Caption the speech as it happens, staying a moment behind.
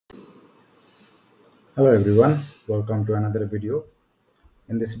Hello everyone, welcome to another video.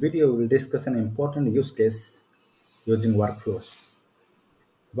 In this video, we'll discuss an important use case using workflows.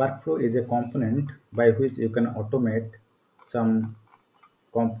 Workflow is a component by which you can some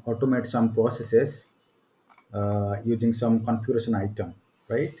automate some processes using some configuration item,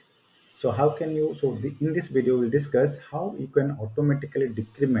 right? So how can you? In this video, we'll discuss how you can automatically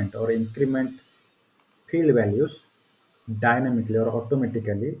decrement or increment field values dynamically or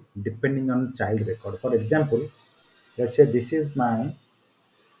automatically depending on child record. For example, let's say this is my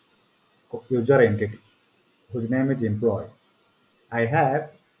user entity whose name is employee. I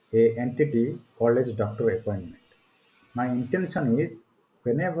have a entity called as doctor appointment. My intention is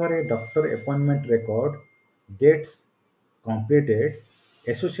whenever a doctor appointment record gets completed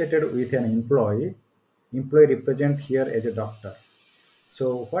associated with an employee represent here as a doctor.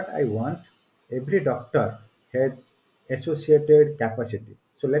 So what I want, every doctor has associated capacity.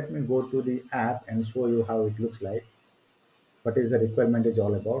 So let me go to the app and show you how it looks like. What is the requirement is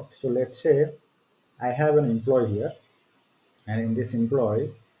all about. So let's say I have an employee here, and in this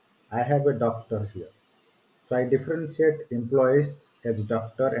employee, I have a doctor here. So I differentiate employees as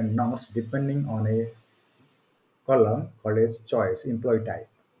doctor and nurse depending on a column called as choice, employee type,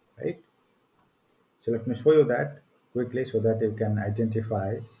 right? So let me show you that quickly so that you can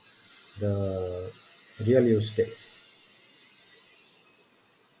identify the real use case.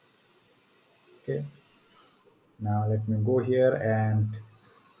 Okay. Now let me go here and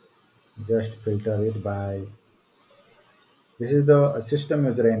just filter it by this is the system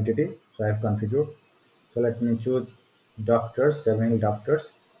user entity. So I have configured. So let me choose doctors, several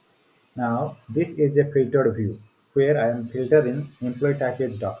doctors. Now this is a filtered view where I am filtering employee type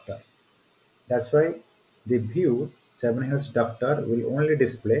as doctor. That's why the view 7 Hills doctor will only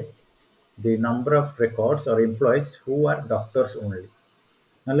display the number of records or employees who are doctors only.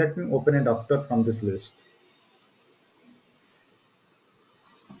 Now let me open a doctor from this list.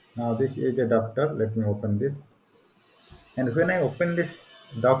 Now this is a doctor. Let me open this. And when I open this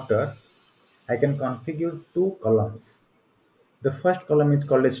doctor, I can configure two columns. The first column is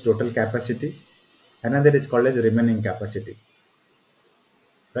called as total capacity. Another is called as remaining capacity,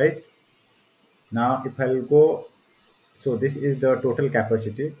 right? Now if I'll go, so this is the total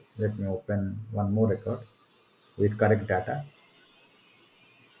capacity. Let me open one more record with correct data.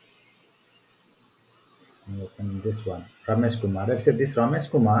 Let me open this one, Ramesh Kumar. Let's say this Ramesh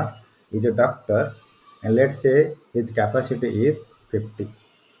Kumar is a doctor and let's say his capacity is 50.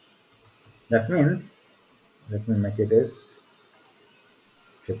 That means, let me make it as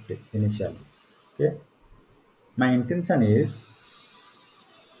 50 initially. Okay. My intention is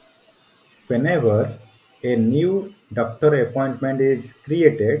whenever a new doctor appointment is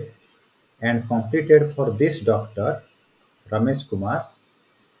created and completed for this doctor, Ramesh Kumar,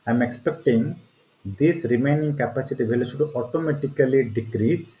 I'm expecting this remaining capacity value should automatically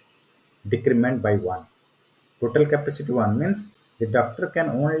decrement by 1. Total capacity 1 means the doctor can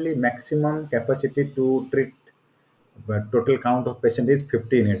only maximum capacity to treat total count of patient is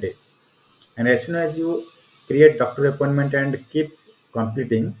 50 in a day. And as soon as you create doctor appointment and keep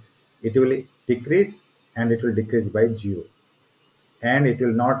completing, it will decrease and it will decrease by 0. And it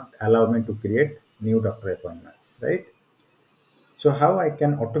will not allow me to create new doctor appointments, right? So how I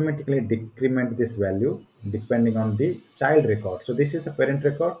can automatically decrement this value depending on the child record. So this is the parent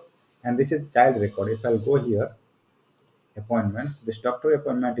record and this is child record. If I'll go here, appointments, this doctor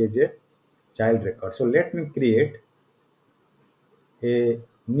appointment is a child record. So let me create a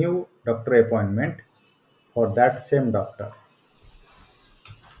new doctor appointment for that same doctor.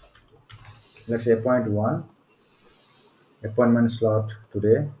 Let's say appoint one, appointment slot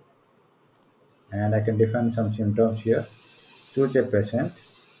today, and I can define some symptoms here. Choose a patient,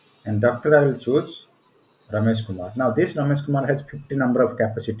 and doctor I will choose Ramesh Kumar. Now this Ramesh Kumar has 50 number of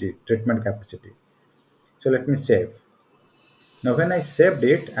capacity, treatment capacity. So let me save. Now when I saved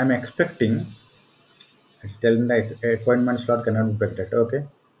it, I'm expecting it's telling that appointment slot cannot be backdated. Okay.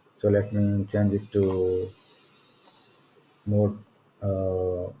 So let me change it to more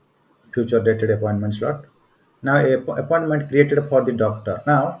future dated appointment slot. Now a appointment created for the doctor.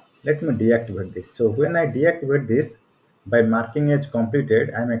 Now let me deactivate this. So when I deactivate this by marking as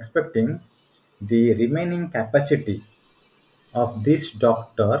completed, I'm expecting the remaining capacity of this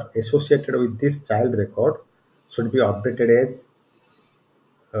doctor associated with this child record should be updated as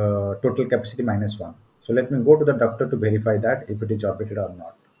total capacity minus 1. So let me go to the doctor to verify that if it is updated or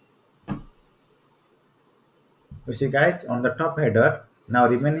not. You see guys on the top header, now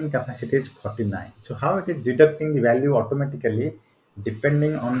remaining capacity is 49. So how it is deducting the value automatically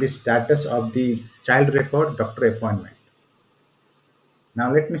depending on the status of the child record doctor appointment.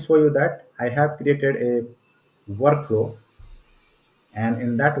 Now let me show you that I have created a workflow, and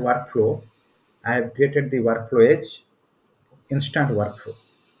in that workflow, I have created the workflow as instant workflow,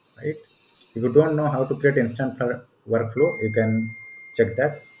 right? If you don't know how to create instant workflow, you can check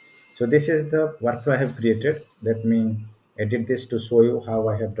that. So this is the workflow I have created. Let me edit this to show you how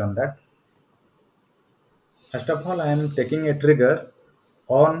I have done that. First of all, I am taking a trigger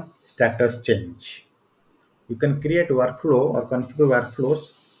on status change. You can create workflow or configure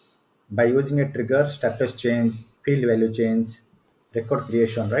workflows by using a trigger, status change, field value change, record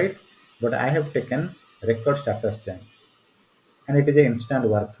creation, right? But I have taken record status change, and it is an instant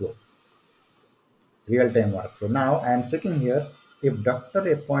workflow, real-time workflow. Now I am checking here if doctor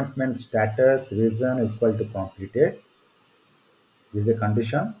appointment status reason equal to completed is a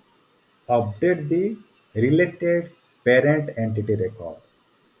condition. Update the related parent entity record,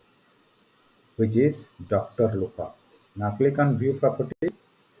 which is Dr. Luca. Now click on view property.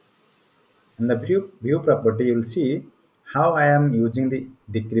 In the view property, you will see how I am using the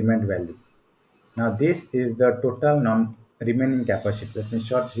decrement value. Now this is the total remaining capacity. Let me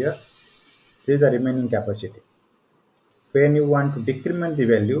search here. This is the remaining capacity. When you want to decrement the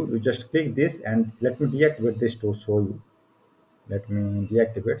value, you just click this, and let me deactivate this to show you. Let me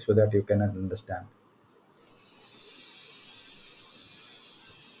deactivate so that you cannot understand.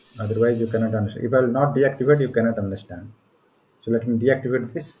 Otherwise, you cannot understand. If I will not deactivate, you cannot understand. So let me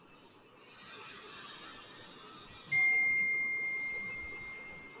deactivate this.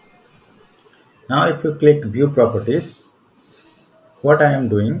 Now if you click view properties, what I am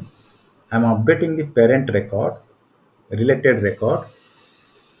doing, I am updating the parent record, related record,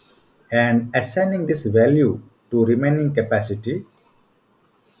 and assigning this value to remaining capacity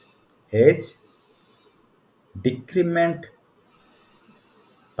as decrement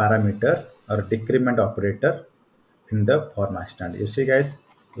parameter or decrement operator in the format stand. You see guys,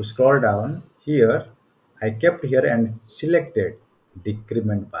 you scroll down here, I kept here and selected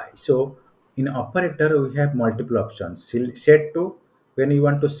decrement by. So in operator we have multiple options. Set to, when you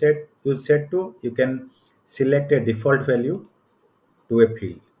want to use set to, you can select a default value to a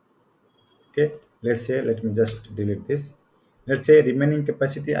field. Okay, let's say, let me just delete this. Let's say remaining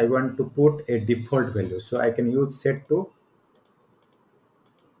capacity, I want to put a default value, so I can use set to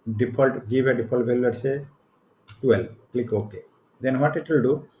default, give a default value, let's say 12. Click OK. Then what it will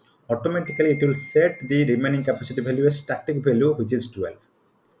do, automatically it will set the remaining capacity value as static value, which is 12.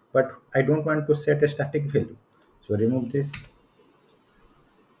 But I don't want to set a static value, so remove this.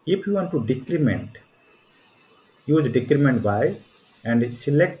 If you want to decrement, use decrement by, and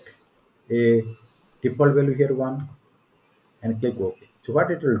select a default value here 1, and click OK. So what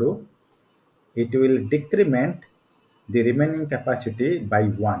it will do, it will decrement the remaining capacity by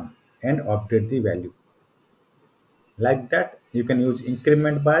 1 and update the value. Like that, you can use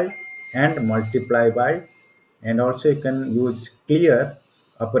increment by and multiply by, and also you can use clear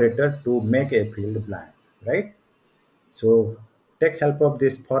operator to make a field blank, right? So take help of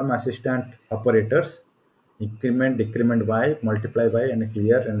this form assistant operators, increment, decrement by, multiply by, and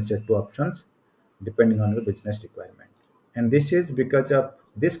clear, and set two options depending on your business requirement. And this is because of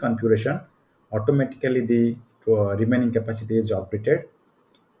this configuration, automatically the remaining capacity is updated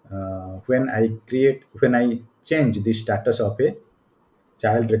when I change the status of a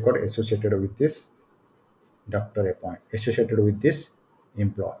child record associated with this doctor appointment, associated with this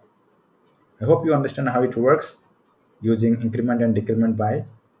employee. I hope you understand how it works using increment and decrement by.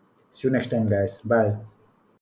 See you next time, guys. Bye.